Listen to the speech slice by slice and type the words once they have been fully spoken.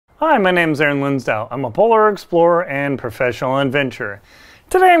Hi, my name is Linsdau. I'm a polar explorer and professional adventurer.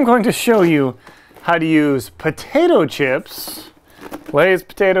 Today I'm going to show you how to use potato chips, Lay's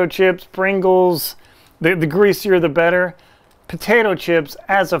potato chips, Pringles, the greasier the better, potato chips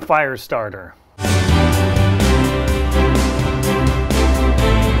as a fire starter.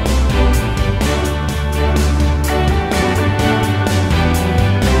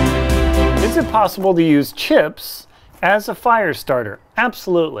 Is it possible to use chips as a fire starter?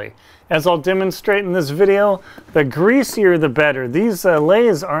 Absolutely. As I'll demonstrate in this video, the greasier the better. These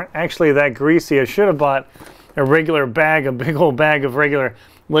Lay's aren't actually that greasy. I should have bought a regular bag, a big old bag of regular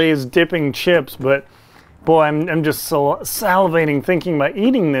Lay's dipping chips, but boy, I'm just so salivating thinking about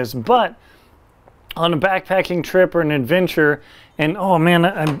eating this. But on a backpacking trip or an adventure, and oh man,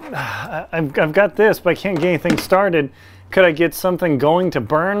 I've got this, but I can't get anything started. Could I get something going to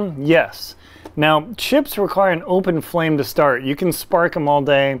burn? Yes. Now, chips require an open flame to start. You can spark them all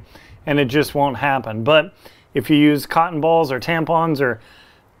day and it just won't happen. But if you use cotton balls or tampons or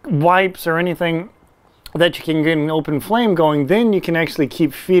wipes or anything that you can get an open flame going, then you can actually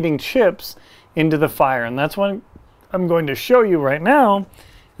keep feeding chips into the fire. And that's what I'm going to show you right now,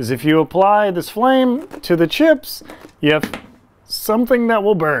 is if you apply this flame to the chips, you have something that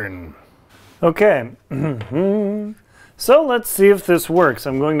will burn. Okay. So let's see if this works.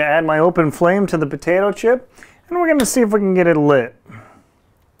 I'm going to add my open flame to the potato chip, and we're going to see if we can get it lit.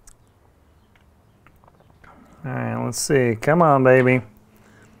 All right, let's see. Come on, baby.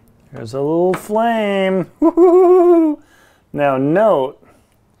 There's a little flame. Woo-hoo-hoo. Now note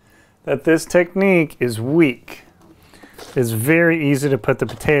that this technique is weak. It's very easy to put the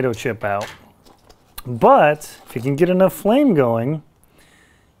potato chip out. But if you can get enough flame going,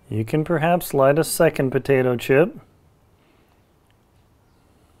 you can perhaps light a second potato chip.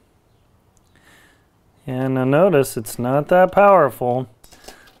 And now notice it's not that powerful,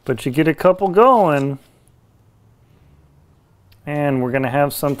 but you get a couple going, and we're going to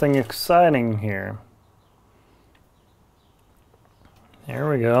have something exciting here. There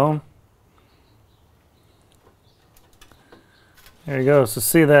we go. There you go. So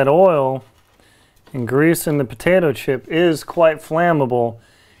see, that oil and grease in the potato chip is quite flammable,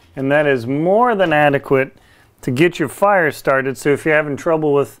 and that is more than adequate to get your fire started. So if you're having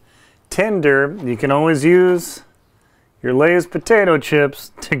trouble with tinder, you can always use your Lay's potato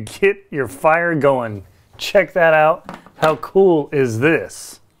chips to get your fire going. Check that out. How cool is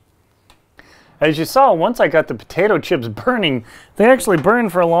this? As you saw, once I got the potato chips burning, they actually burn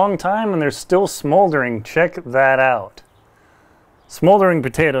for a long time and they're still smoldering. Check that out. Smoldering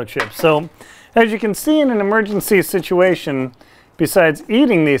potato chips. So as you can see, in an emergency situation, besides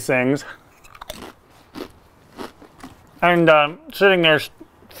eating these things and sitting there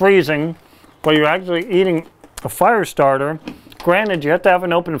freezing while you're actually eating a fire starter, granted you have to have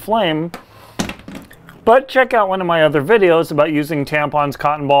an open flame, but check out one of my other videos about using tampons,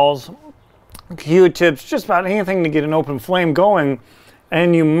 cotton balls, Q-tips, just about anything to get an open flame going,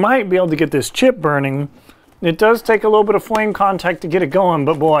 and you might be able to get this chip burning. It does take a little bit of flame contact to get it going,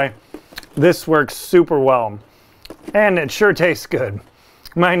 but boy, this works super well, and it sure tastes good.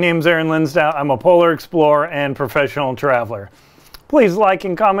 My name's Linsdau. I'm a polar explorer and professional traveler. Please like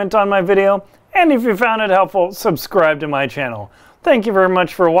and comment on my video, and if you found it helpful, subscribe to my channel. Thank you very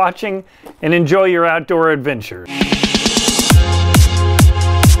much for watching, and enjoy your outdoor adventures.